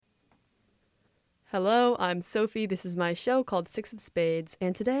Hello, I'm Sophie. This is my show called Six of Spades,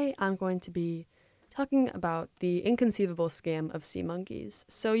 and today I'm going to be talking about the inconceivable scam of sea monkeys.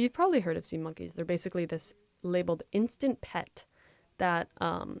 So, you've probably heard of sea monkeys. They're basically this labeled instant pet that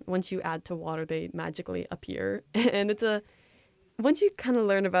once you add to water, they magically appear. And once you kind of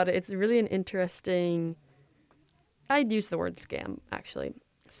learn about it, it's really an interesting, I'd use the word scam actually.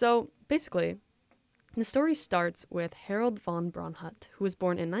 So, basically, the story starts with Harold von Braunhut, who was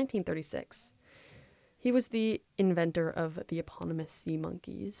born in 1936. He was the inventor of the eponymous sea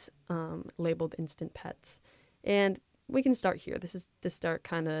monkeys, labeled instant pets. And we can start here. This is to start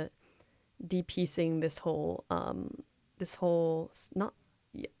kind of de-piecing not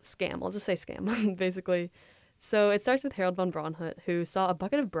scam. I'll just say scam, basically. So it starts with Harold von Braunhut, who saw a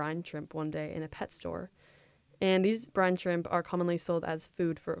bucket of brine shrimp one day in a pet store. And these brine shrimp are commonly sold as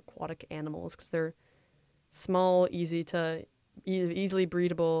food for aquatic animals because they're small, easily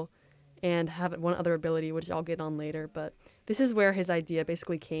breedable, and have one other ability, which I'll get on later. But this is where his idea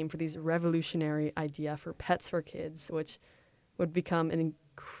basically came for these revolutionary idea for pets for kids, which would become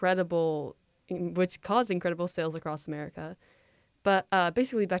which caused incredible sales across America. But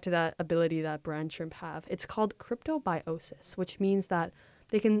basically, back to that ability that brine shrimp have, it's called cryptobiosis, which means that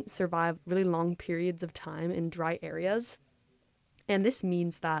they can survive really long periods of time in dry areas. And this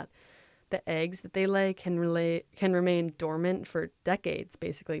means that the eggs that they lay can remain dormant for decades,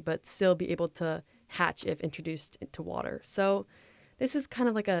 basically, but still be able to hatch if introduced into water. So this is kind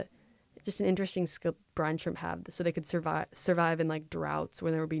of like just an interesting skill brine shrimp have, so they could survive in like droughts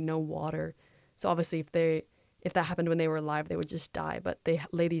where there would be no water. So obviously, if that happened when they were alive, they would just die. But they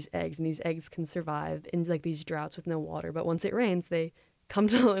lay these eggs, and these eggs can survive in like these droughts with no water. But once it rains, they come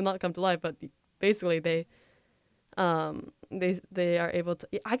to not come to life, but basically they are able to.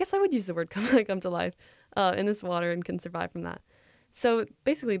 I guess I would use the word come to life in this water and can survive from that. So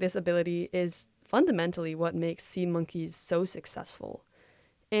basically, this ability is fundamentally what makes sea monkeys so successful.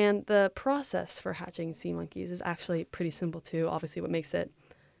 And the process for hatching sea monkeys is actually pretty simple too. Obviously, what makes it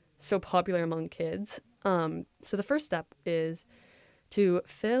so popular among kids. So the first step is to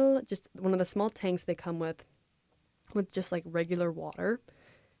fill just one of the small tanks they come with just like regular water.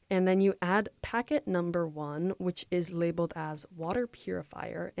 And then you add packet number 1, which is labeled as water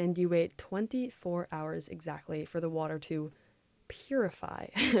purifier, and you wait 24 hours exactly for the water to purify,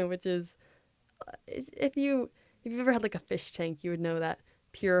 which is if you've ever had like a fish tank, you would know that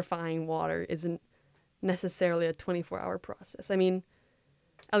purifying water isn't necessarily a 24-hour process. I mean,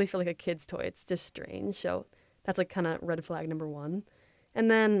 at least for like a kid's toy, it's just strange. So that's like kind of red flag number 1. And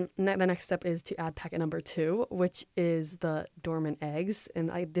then the next step is to add packet number 2, which is the dormant eggs.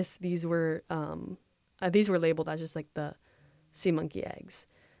 And these were labeled as just like the sea monkey eggs.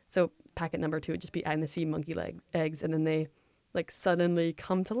 So packet number 2 would just be adding the sea monkey eggs, and then they like suddenly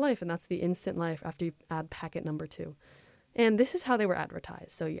come to life, and that's the instant life after you add packet number 2. And this is how they were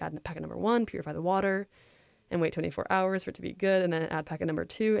advertised. So you add packet number 1, purify the water, and wait 24 hours for it to be good, and then add packet number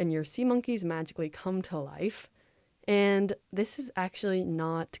 2, and your sea monkeys magically come to life. And this is actually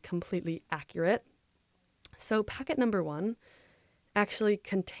not completely accurate. So packet number 1 actually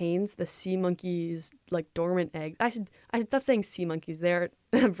contains the sea monkeys like dormant eggs. I should stop saying sea monkeys. They're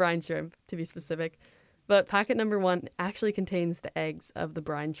brine shrimp to be specific. But packet number 1 actually contains the eggs of the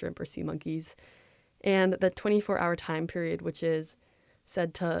brine shrimp or sea monkeys. And the 24-hour time period, which is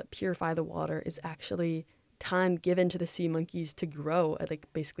said to purify the water, is actually time given to the sea monkeys to grow at like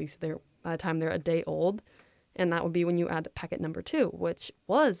basically by the time they're a day old. And that would be when you add packet number 2, which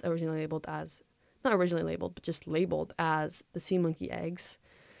was originally labeled as, not originally labeled, but just labeled as the sea monkey eggs.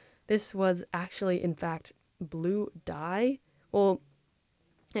 This was actually, in fact, blue dye. Well,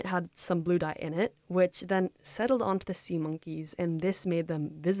 it had some blue dye in it, which then settled onto the sea monkeys, and this made them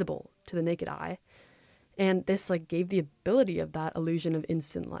visible to the naked eye. And this like gave the ability of that illusion of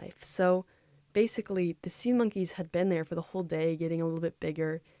instant life. So basically, the sea monkeys had been there for the whole day, getting a little bit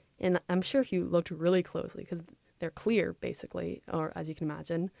bigger. And I'm sure if you looked really closely, because they're clear, basically, or as you can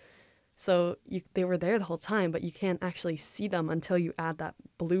imagine. So they were there the whole time, but you can't actually see them until you add that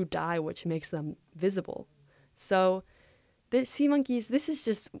blue dye, which makes them visible. So the sea monkeys,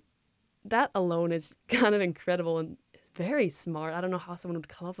 that alone is kind of incredible and it's very smart. I don't know how someone would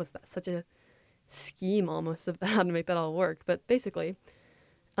come up with that, such a scheme almost of how to make that all work. But basically,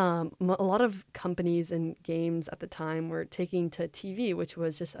 a lot of companies and games at the time were taking to TV, which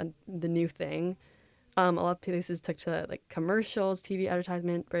was just the new thing. A lot of places took to like commercials, TV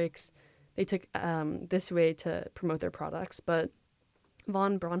advertisement breaks. They took this way to promote their products. But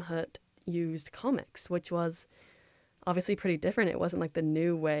von Braunhut used comics, which was obviously pretty different. It wasn't like the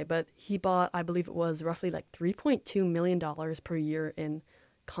new way, but he bought, I believe it was roughly like $3.2 million per year in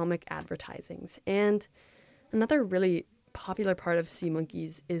comic advertisings. And another really popular part of Sea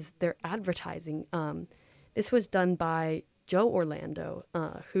Monkeys is their advertising. This was done by Joe Orlando,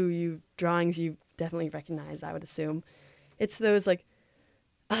 who drawings you definitely recognize, I would assume. It's those like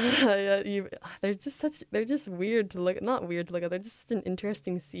they're just weird to look, not weird to look at, they're just an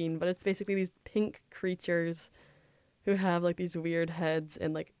interesting scene, but it's basically these pink creatures who have like these weird heads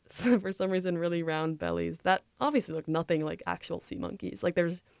and like for some reason really round bellies that obviously look nothing like actual sea monkeys. Like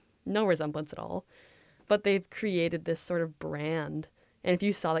there's no resemblance at all, but they've created this sort of brand, and if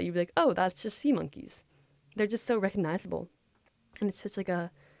you saw that you'd be like, oh, that's just sea monkeys. They're just so recognizable, and it's such like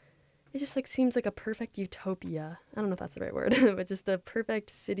a it just like seems like a perfect utopia. I don't know if that's the right word, but just a perfect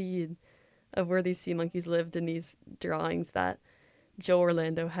city of where these sea monkeys lived in these drawings that Joe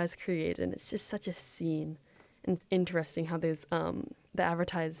Orlando has created. And it's just such a scene. And it's interesting how these the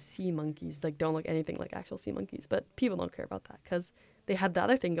advertised sea monkeys like don't look anything like actual sea monkeys, but people don't care about that because they had the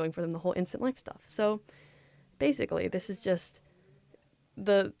other thing going for them, the whole instant life stuff. So basically, this is just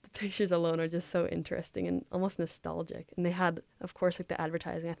the pictures alone are just so interesting and almost nostalgic. And they had, of course, like the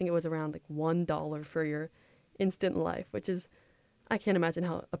advertising. I think it was around like $1 for your instant life, which is, I can't imagine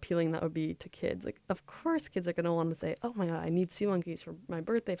how appealing that would be to kids. Like, of course, kids are gonna want to say, "Oh my god, I need sea monkeys for my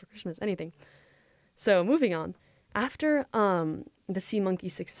birthday, for Christmas, anything." So moving on, after the sea monkey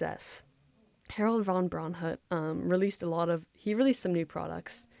success, Harold von Braunhut released some new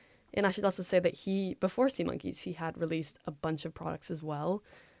products. And I should also say that before Sea Monkeys, he had released a bunch of products as well,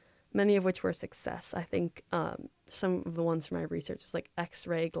 many of which were a success. I think some of the ones from my research was like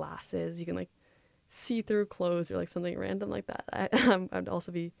X-ray glasses. You can like see through clothes or like something random like that. I'd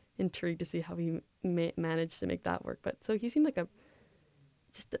also be intrigued to see how he managed to make that work. But so he seemed like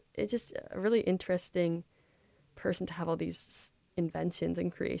just a really interesting person to have all these inventions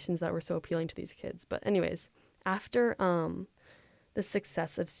and creations that were so appealing to these kids. But anyways, after the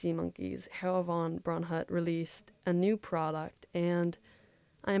success of Sea Monkeys, Harold von Braunhut released a new product, and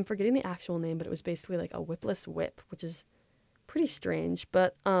I am forgetting the actual name, but it was basically like a whipless whip, which is pretty strange.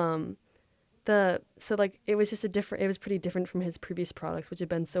 But it was pretty different from his previous products, which had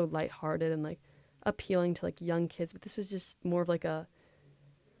been so lighthearted and like appealing to like young kids. But this was just more of like a,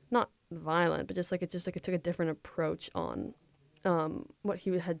 not violent, but just like it took a different approach on what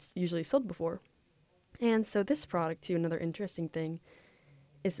he had usually sold before. And so this product, too, another interesting thing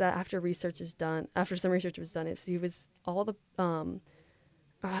is that after some research was done,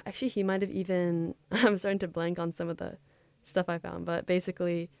 actually he might have even, I'm starting to blank on some of the stuff I found, but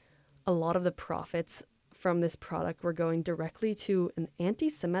basically a lot of the profits from this product were going directly to an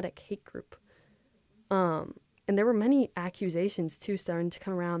anti-Semitic hate group. And there were many accusations, too, starting to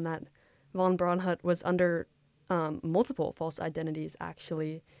come around that von Braunhut was under multiple false identities,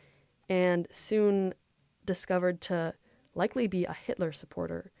 actually, and soon discovered to likely be a Hitler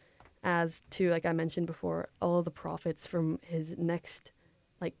supporter, as to, like I mentioned before, all of the profits from his next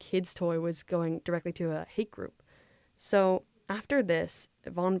like kids toy was going directly to a hate group. So after this,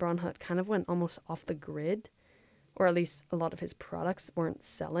 von Braunhut kind of went almost off the grid, or at least a lot of his products weren't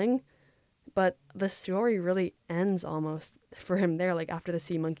selling. But the story really ends almost for him there. Like after the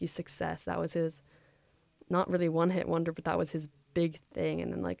Sea Monkey success, that was his not really one hit wonder, but that was his big thing.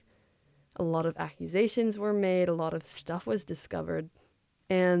 And then like a lot of accusations were made, a lot of stuff was discovered.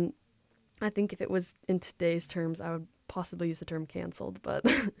 And I think if it was in today's terms, I would possibly use the term canceled, but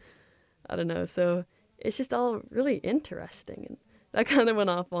I don't know. So it's just all really interesting. And that kind of went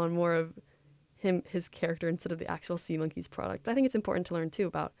off on more of his character instead of the actual Sea Monkeys product. But I think it's important to learn too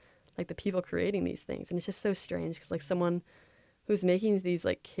about like the people creating these things. And it's just so strange because like someone who's making these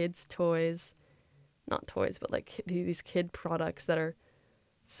like kids toys, not toys, but like these kid products that are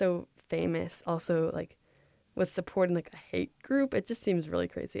so famous also like was supporting like a hate group. It just seems really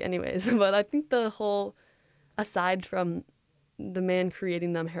crazy anyways. But I think the whole, aside from the man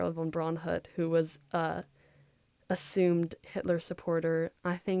creating them, Harold von Braunhut, who was assumed Hitler supporter,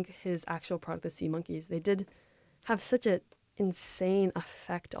 I think his actual product, the Sea Monkeys, they did have such an insane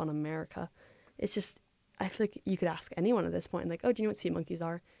effect on America. It's just, I feel like you could ask anyone at this point, like, oh, do you know what Sea Monkeys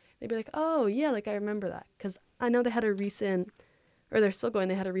are? They'd be like, oh, yeah, like I remember that. Because I know they had a recent, or they're still going,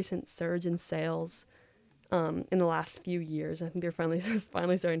 they had a recent surge in sales in the last few years. I think they're finally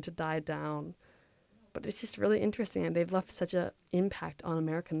starting to die down. But it's just really interesting. And they've left such an impact on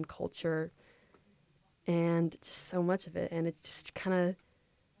American culture and just so much of it. And it's just kind of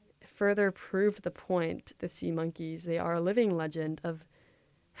further proved the point, the Sea Monkeys. They are a living legend of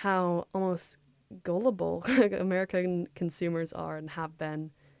how almost gullible American consumers are and have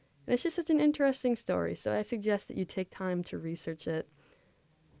been. And it's just such an interesting story. So I suggest that you take time to research it.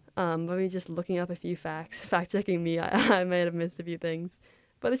 By me just looking up a few facts, fact-checking me, I might have missed a few things.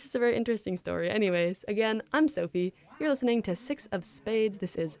 But it's just a very interesting story. Anyways, again, I'm Sophie. You're listening to Six of Spades.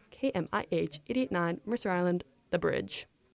 This is KMIH 889 Mercer Island, The Bridge.